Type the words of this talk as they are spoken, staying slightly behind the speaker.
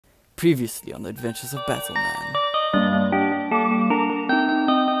Previously on the Adventures of Battleman.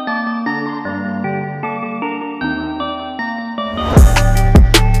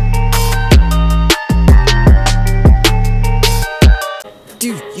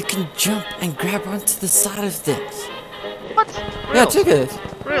 Dude, you can jump and grab onto the side of things. What? Yeah, check it.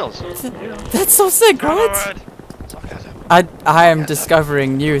 Reals. That's so sick, right? Sarcasm. I am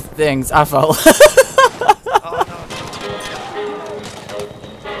discovering new things. I fell. Oh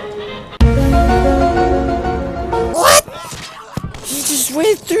What? He just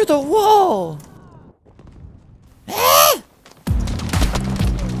went through the wall. Ah!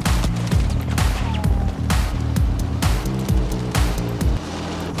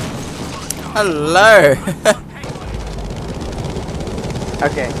 Hello.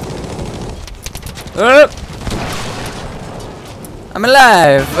 Okay. I'm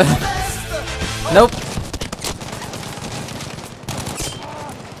alive. Nope.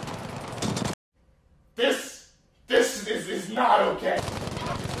 This is not okay.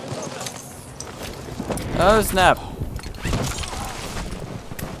 Oh snap.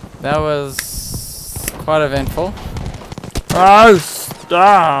 That was quite eventful. Oh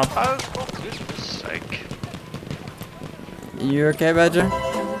stop. Oh, for goodness sake. You okay, Badger?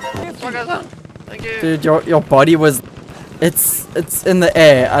 Sarcasm. Thank you. Dude, your body was it's in the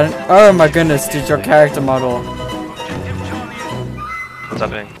air. Oh my goodness, dude, your character model. What's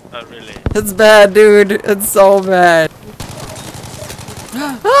happening? Oh, really? It's bad, dude. It's so bad.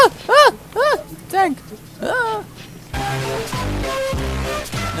 Tank. Ah.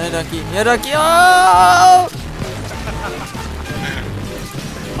 No ducky. No ducky. Oh!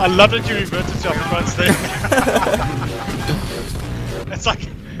 I love that you reverted to your front stage. It's like,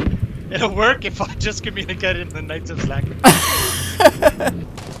 it'll work if I just communicate in the native's language.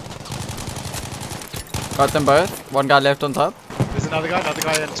 Got them both. One guy left on top. There's another guy on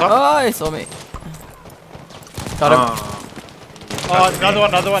top. Oh, he saw me. Got him. Oh,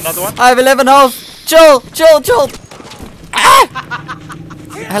 another one. I have 11 health. Chill. Ah!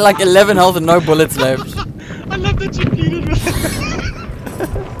 I had like 11 health and no bullets left. I love that you pleaded with it.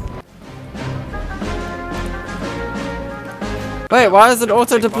 Wait, why is it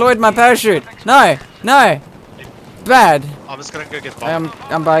auto-deployed my parachute? No. Bad. I'm just gonna go get bomb.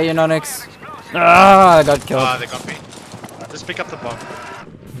 I'm by you, Nonix. Ah, I got killed. They got me. Just pick up the bomb.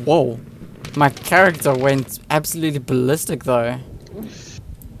 Whoa. My character went absolutely ballistic though.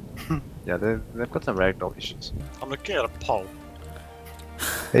 Yeah, they've got some ragdoll issues. I'm looking at a pole.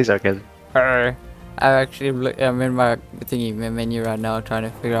 Hey, Sarcasm. I'm in my thingy menu right now trying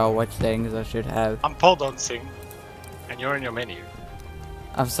to figure out what things I should have. I'm pole dancing, and you're in your menu.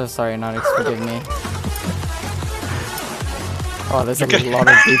 I'm so sorry, Nonix, forgive me. Oh, there's a lot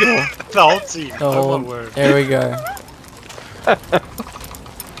of people. The whole team. Oh, One word. there we go.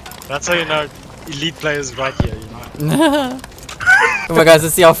 That's how you know elite players right here, you know. Oh my guys,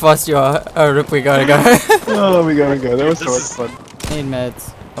 let's see how fast you are. Oh, rip, we gotta go. Oh, we gotta go. That was so This much fun. Need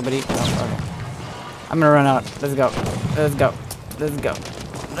meds. Nobody? Oh, okay. I'm gonna run out. Let's go.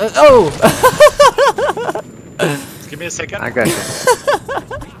 Oh! Give me a second. I got you.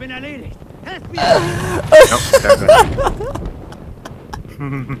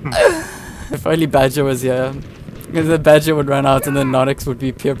 If only Badger was here. Because the Badger would run out and then Nonix would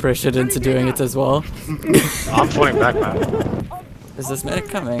be peer pressured into doing it as well. I'm falling back, man. Is this medic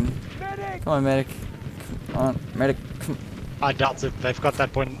coming? Come on, medic. Come on, medic. Come. I doubt it. They've got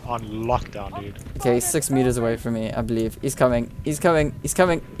that point on lockdown, dude. Okay, he's 6 meters away from me, I believe. He's coming. He's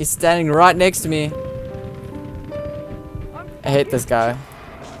standing right next to me. I hate this guy.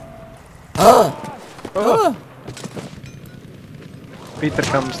 Oh! Peter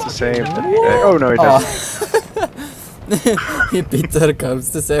comes to save the day. Oh, no, he doesn't. Peter comes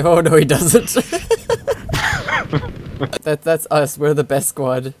to say, oh no, he doesn't. That's us. We're the best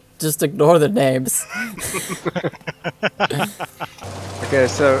squad. Just ignore the names. Okay,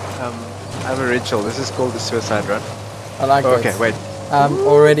 so, I have a ritual. This is called the suicide run. I like it. Okay, wait. I'm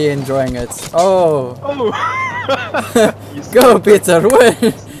already enjoying it. Oh! Oh! Go, Peter,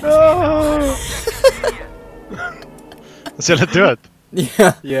 win! No! Shall I do it?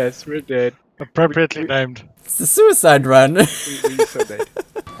 Yeah, Yes, we're dead. Appropriately named. it's the suicide run. We're so dead.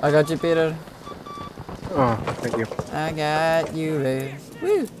 I got you, Peter. Oh, thank you. I got you, Liz.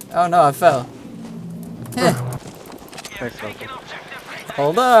 Woo! Oh no, I fell. Heh. Thanks, Malcolm.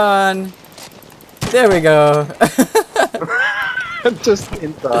 Hold on. There we go. Just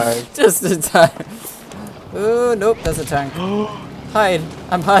in time. Just in time. Oh, nope, there's a tank. Hide.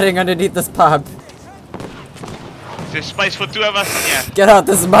 I'm hiding underneath this pub. There's space for two of us, yeah. Get out,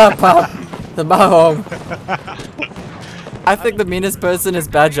 this is my pub. The my home. I think the meanest person is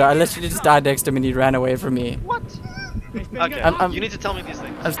Badger. I literally just died next to him and he ran away from me. What? Okay, I'm- you need to tell me these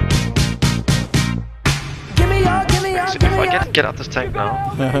things. I'm- So if I get out this tank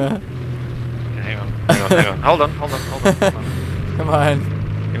now. Okay, hang on. Hold on. Come on.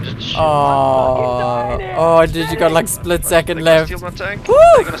 Let me just shoot. Oh, dude, you got like split second They're gonna left. steal my tank. Woo!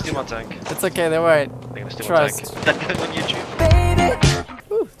 They're gonna steal my tank. It's okay, they won't. They're gonna steal Trust. my tank. That goes on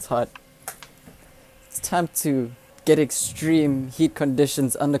YouTube. Ooh, it's hot. It's time to get extreme heat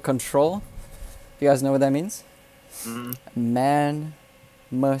conditions under control. You guys know what that means? A man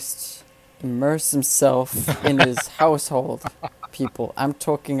must immerse himself in his household, people. I'm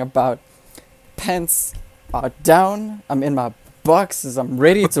talking about pants are down. I'm in my boxes. I'm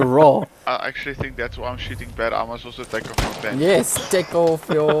ready to roll. I actually think that's why I'm shooting bad. I must also take off my pants. Yes, take off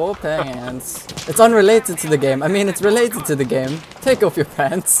your pants. It's unrelated to the game. I mean, it's related to the game. Take off your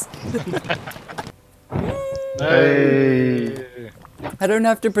pants. Hey. I don't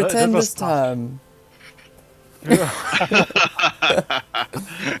have to pretend was this time.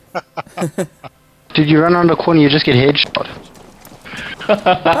 Did you run around the corner? You just get headshot.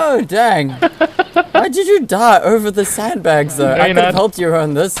 Oh, dang. Why did you die over the sandbags, though? I could have helped you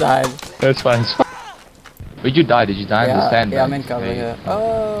on this side. That's fine. Where'd you die? Did you die in the sand? Yeah, I'm in cover here.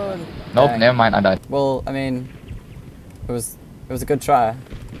 Oh, Nope, dang. never mind. I died. Well, I mean, it was a good try.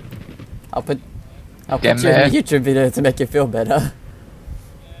 I'll put you Damn in a it. YouTube video to make you feel better.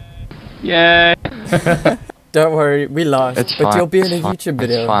 Yay! Don't worry, we lost, It's but fine. you'll be in a it's fine, YouTube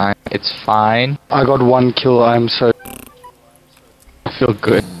video. It's fine. It's fine. I got 1 kill. I'm so. I feel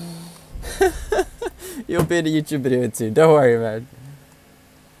good. You'll be in a YouTube video too. Don't worry, man.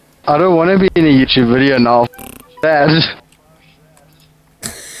 I don't want to be in a YouTube video now. Bad.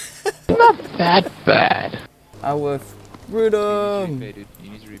 Not that bad. I will freedom.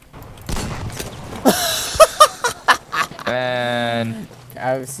 Man. I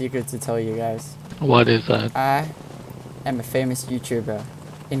have a secret to tell you guys. What is that? I am a famous YouTuber.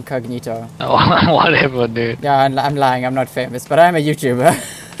 Incognito. Oh, whatever, dude. Yeah, I'm lying. I'm not famous, but I'm a YouTuber.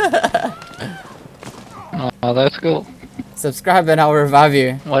 Oh, that's cool. Subscribe and I'll revive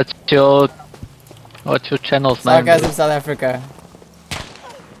you. What's your channel's name? Sarcasm South Africa.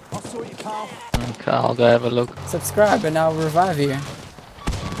 Okay, I'll go have a look. Subscribe and I'll revive you.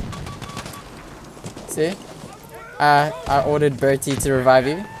 See? I ordered Bertie to revive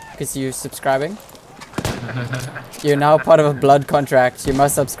you because you're subscribing. You're now part of a blood contract. You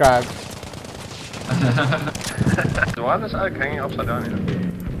must subscribe. Why is this oak hanging upside down here?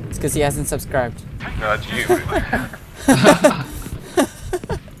 It's because he hasn't subscribed. No, it's you.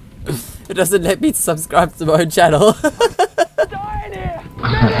 It doesn't let me subscribe to my own channel.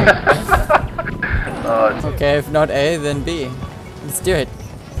 Okay, if not A, then B. Let's do it.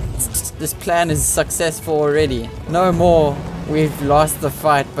 This plan is successful already. No more, we've lost the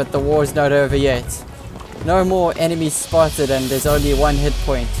fight, but the war's not over yet. No more enemies spotted and there's only 1 hit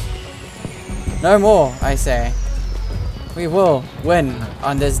point. No more, I say. We will win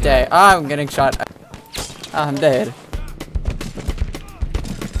on this day. Ah, I'm getting shot. Ah, I'm dead.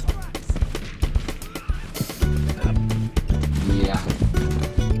 Yeah.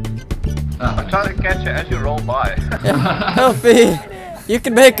 I'm trying to catch it as you roll by. Yeah, help me! You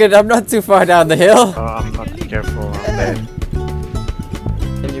can make it, I'm not too far down the hill. Oh, I'm not careful. I'm dead.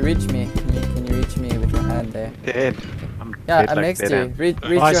 Can you reach me? Can you reach me with your hand there? Dead. I'm Yeah, dead I'm like next dead to you. end. Reach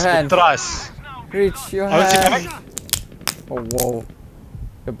Nice, your hand. Atrás. Reach your I was in hand. back. Oh, whoa.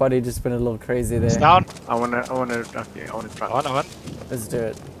 Your body just went a little crazy It's there. down. I wanna try. On. Let's do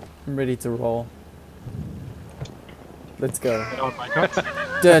it. I'm ready to roll. Let's go. Oh my god.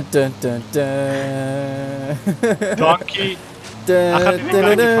 Dun dun dun dun. Donkey. Dun, Ach,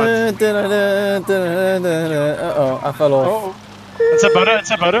 dun, dun, dun, dun, dun, dun, dun. Uh-oh, I fell off. Oh. It's a butter.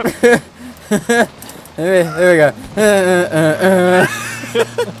 It's a butter. There we go.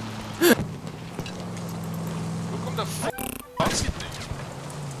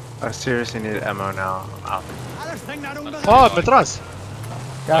 I seriously need ammo now. I'm out. Oh, atrás.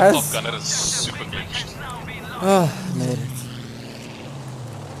 Guys. Top gunner is super glitched. Oh, made it.